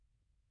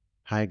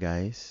Hi,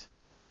 guys.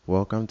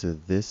 Welcome to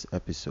this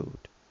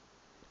episode.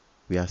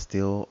 We are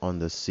still on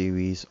the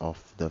series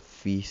of the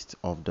Feast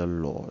of the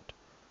Lord.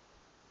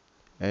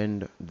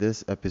 And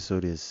this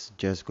episode is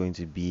just going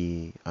to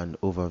be an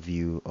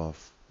overview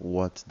of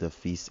what the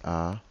feasts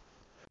are.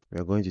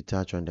 We are going to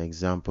touch on the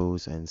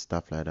examples and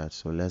stuff like that.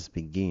 So let's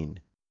begin.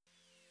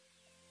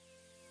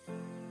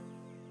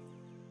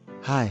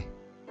 Hi,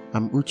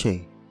 I'm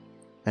Uche,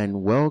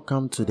 and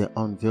welcome to the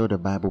Unveil the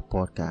Bible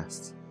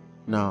podcast.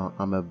 Now,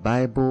 I'm a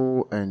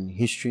Bible and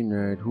history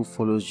nerd who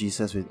follows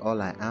Jesus with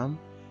all I am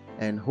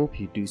and hope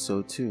you do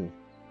so too.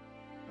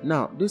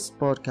 Now, this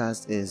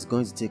podcast is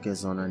going to take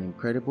us on an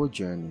incredible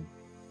journey,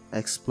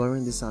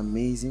 exploring this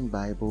amazing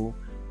Bible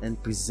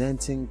and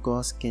presenting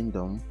God's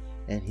kingdom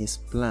and His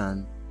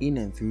plan in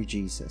and through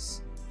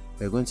Jesus.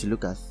 We're going to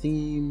look at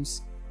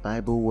themes,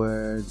 Bible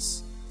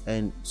words,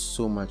 and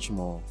so much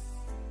more.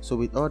 So,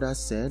 with all that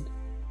said,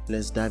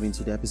 let's dive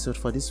into the episode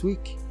for this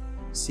week.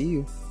 See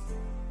you.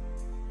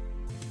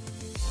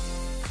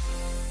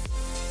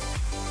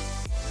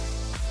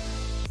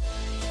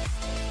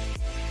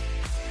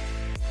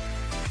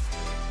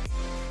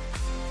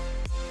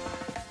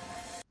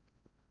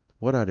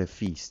 What are the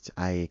feasts?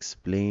 I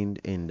explained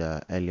in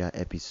the earlier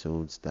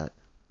episodes that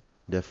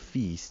the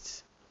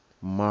feasts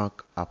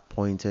mark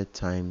appointed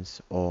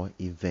times or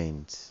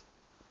events.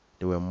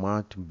 They were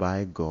marked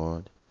by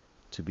God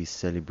to be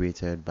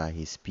celebrated by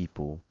His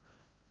people,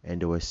 and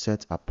they were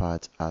set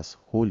apart as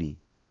holy.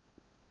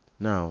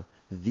 Now,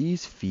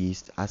 these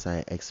feasts, as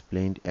I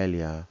explained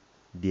earlier,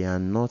 they are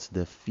not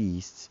the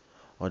feasts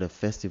or the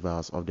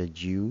festivals of the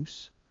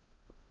Jews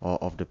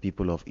or of the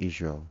people of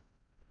Israel.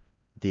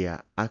 They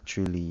are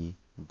actually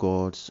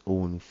God's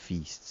own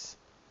feasts.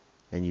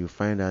 And you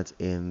find that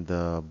in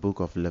the book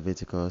of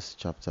Leviticus,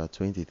 chapter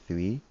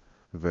 23,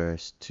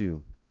 verse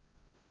 2.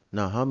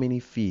 Now, how many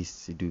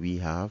feasts do we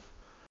have?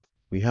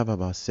 We have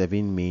about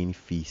 7 main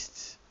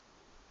feasts,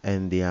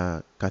 and they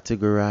are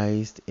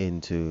categorized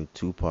into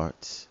 2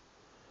 parts,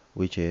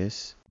 which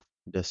is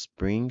the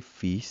spring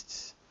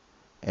feasts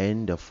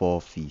and the fall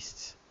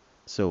feasts.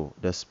 So,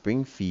 the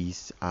spring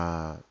feasts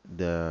are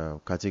the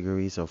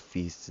categories of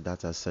feasts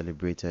that are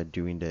celebrated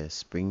during the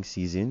spring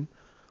season,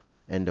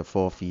 and the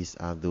fall feasts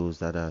are those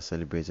that are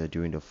celebrated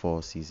during the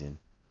fall season.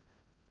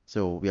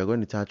 So, we are going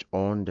to touch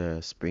on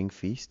the spring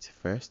feast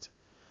first,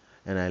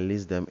 and I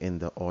list them in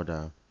the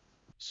order.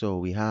 So,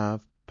 we have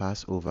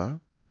Passover,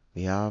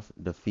 we have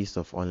the Feast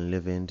of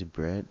Unleavened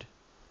Bread,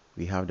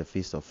 we have the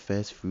Feast of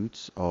First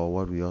Fruits, or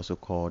what we also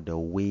call the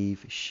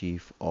Wave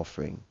Sheaf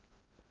Offering.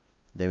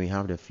 Then we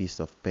have the Feast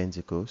of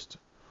Pentecost,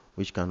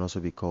 which can also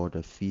be called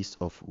the Feast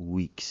of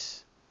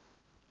Weeks.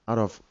 Out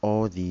of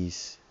all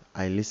these,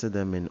 I listed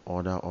them in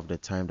order of the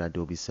time that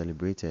they'll be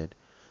celebrated.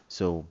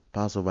 So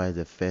Passover is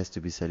the first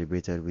to be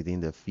celebrated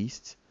within the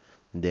feast,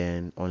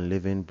 then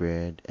unleavened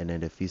bread, and then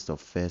the Feast of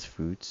First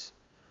Fruits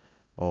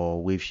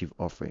or Wave Sheaf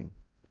Offering.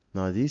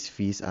 Now these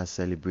feasts are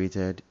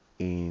celebrated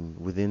in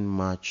within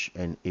March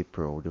and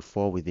April. They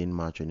fall within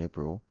March and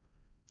April,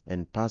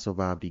 and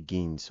Passover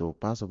begins. So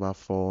Passover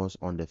falls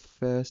on the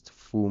first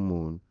full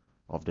moon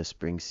of the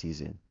spring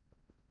season.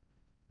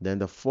 Then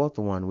the fourth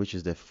one, which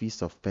is the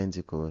Feast of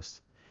Pentecost,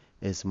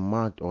 is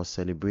marked or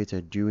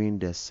celebrated during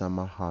the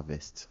summer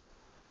harvest,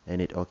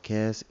 and it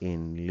occurs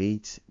in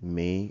late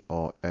May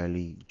or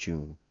early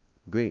June.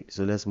 Great,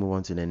 so let's move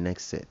on to the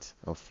next set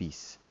of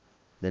feasts.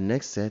 The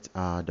next set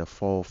are the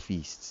fall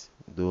feasts,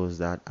 those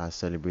that are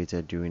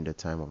celebrated during the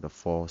time of the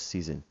fall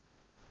season.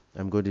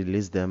 I'm going to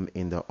list them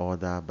in the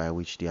order by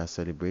which they are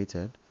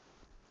celebrated.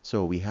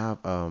 So we have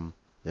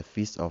the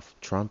Feast of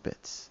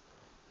Trumpets,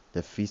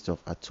 the Feast of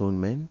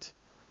Atonement,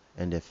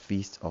 and the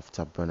Feast of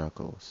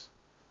Tabernacles.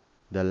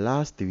 The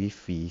last 3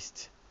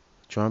 feasts,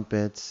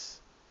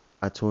 Trumpets,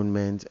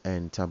 Atonement,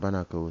 and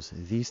Tabernacles,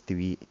 these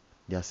 3,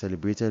 they are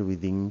celebrated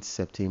within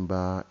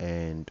September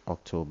and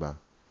October.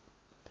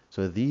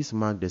 So these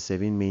mark the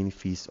 7 main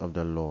feasts of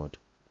the Lord.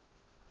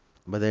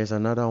 But there's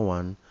another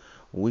one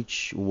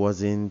which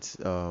wasn't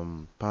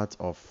part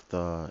of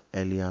the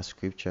earlier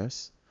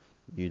scriptures.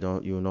 You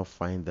will not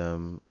find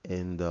them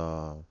in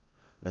the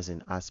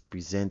lesson as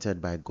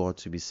presented by God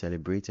to be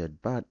celebrated,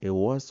 but it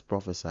was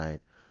prophesied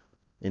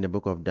in the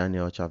book of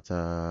Daniel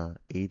chapter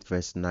 8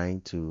 verse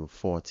 9 to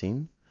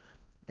 14,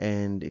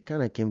 and it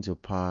kind of came to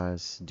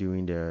pass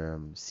during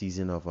the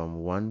season of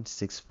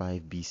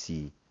 165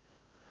 BC,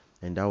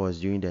 and that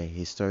was during the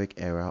historic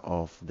era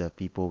of the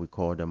people we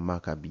call the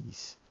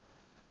Maccabees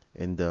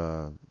in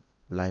the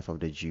life of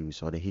the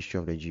Jews or the history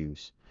of the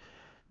Jews.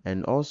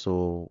 And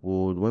also,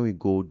 when we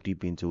go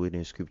deep into it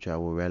in scripture,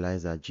 we'll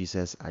realize that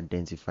Jesus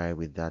identified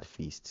with that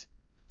feast.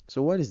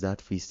 So, what is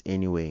that feast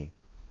anyway?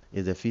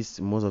 It's a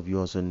feast most of you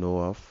also know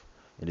of.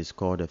 It is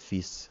called the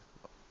Feast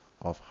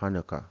of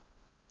Hanukkah,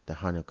 the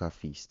Hanukkah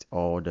feast,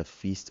 or the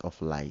Feast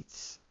of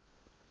Lights.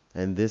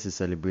 And this is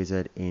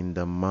celebrated in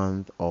the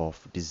month of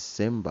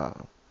December.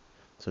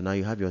 So now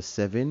you have your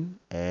 7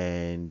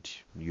 and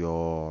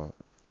your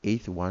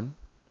 8th one,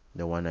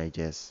 the one I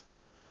just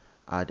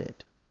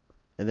added.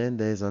 And then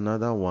there's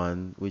another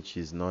one which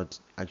is not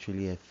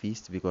actually a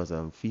feast, because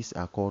feasts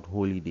are called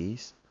holy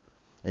days.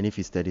 And if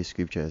you study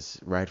scriptures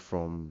right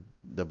from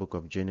the book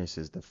of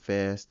Genesis, the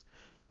first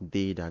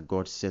day that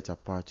God set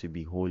apart to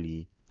be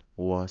holy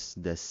was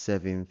the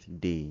seventh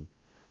day,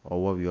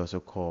 or what we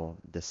also call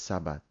the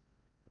Sabbath,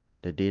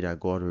 the day that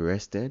God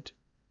rested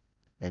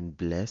and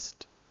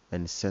blessed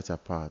and set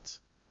apart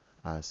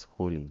as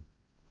holy.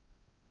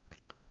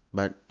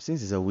 But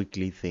since it's a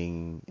weekly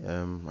thing,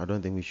 I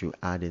don't think we should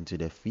add into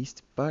the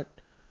feast. But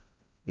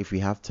if we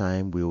have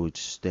time, we would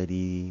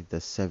study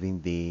the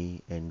seventh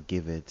day and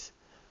give it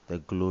the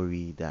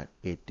glory that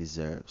it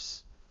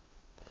deserves.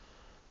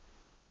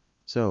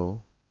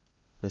 So,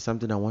 there's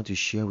something I want to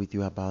share with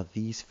you about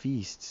these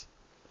feasts.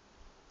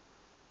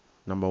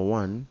 Number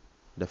one,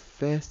 the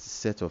first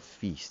set of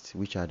feasts,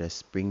 which are the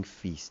spring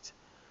feast,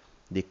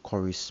 they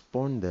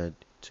corresponded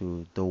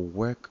to the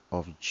work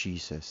of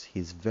Jesus,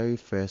 his very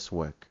first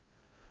work.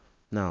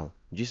 Now,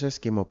 Jesus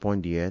came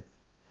upon the earth,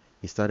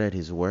 he started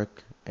his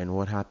work, and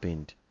what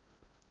happened?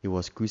 He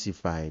was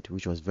crucified,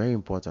 which was very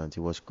important. He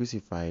was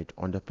crucified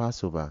on the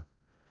Passover.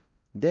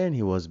 Then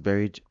he was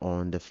buried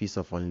on the Feast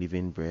of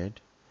Unleavened Bread.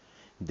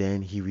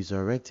 Then he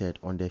resurrected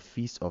on the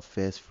Feast of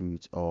First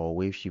Fruits or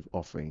Wave Sheaf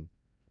Offering.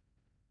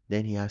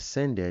 Then he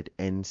ascended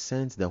and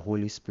sent the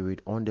Holy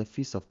Spirit on the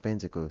Feast of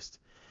Pentecost.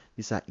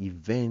 These are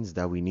events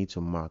that we need to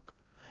mark.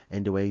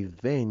 And they were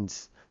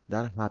events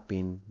that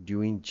happened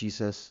during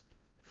Jesus'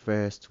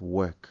 first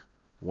work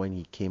when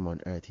he came on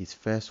earth, his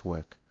first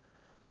work.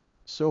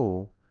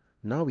 So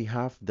now we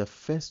have the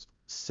first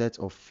set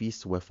of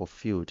feasts were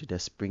fulfilled, the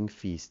spring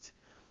feast.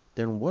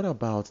 Then what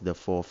about the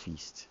fall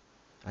feast?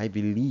 I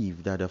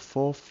believe that the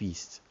fall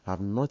feasts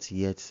have not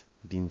yet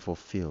been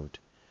fulfilled,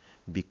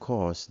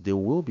 because they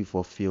will be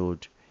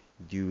fulfilled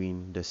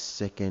during the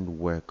second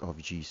work of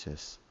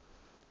Jesus,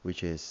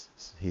 which is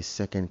his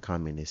second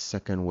coming, his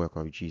second work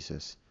of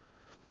Jesus,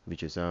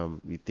 which is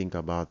we think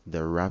about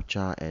the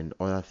rapture and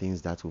other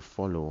things that will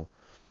follow.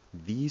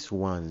 These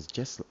ones,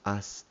 just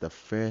as the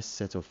first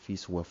set of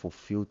feasts were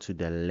fulfilled to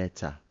the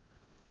letter,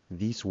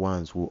 these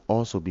ones will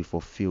also be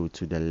fulfilled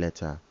to the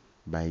letter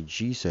by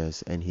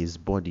Jesus and his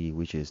body,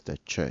 which is the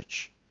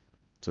church.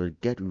 So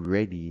get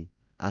ready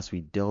as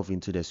we delve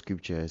into the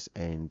scriptures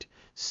and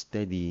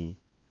study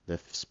the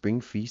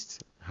spring feasts,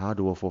 how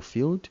they were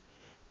fulfilled,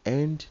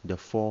 and the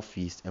fall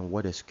feast and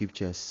what the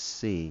scriptures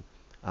say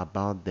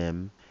about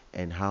them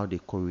and how they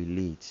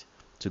correlate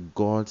to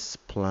God's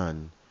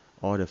plan,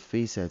 or the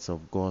facets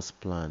of God's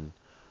plan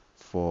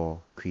for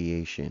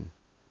creation.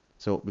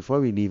 So before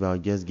we leave, I'll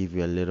just give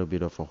you a little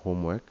bit of a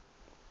homework.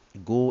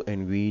 Go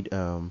and read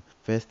 1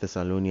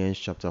 Thessalonians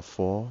chapter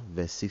 4,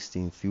 verse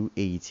 16 through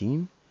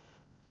 18.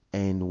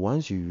 And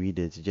once you read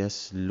it,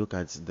 just look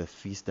at the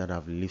feast that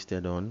I've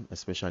listed on,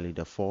 especially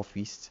the four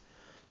feasts,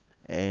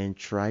 and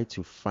try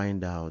to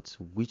find out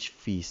which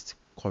feast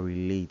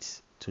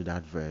correlates to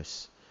that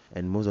verse.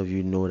 And most of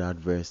you know that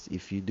verse.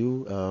 If you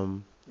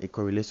do, it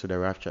correlates to the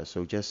rapture.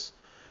 So just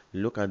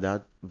look at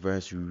that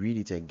verse, read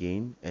it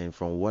again, and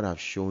from what I've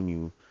shown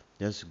you,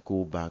 just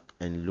go back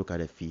and look at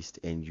the feast,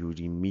 and you would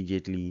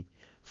immediately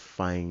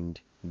find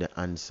the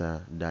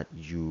answer that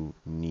you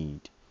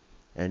need.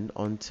 And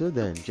until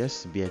then,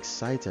 just be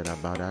excited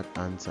about that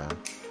answer.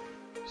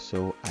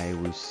 So I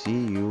will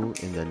see you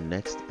in the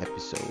next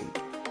episode.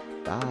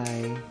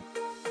 Bye.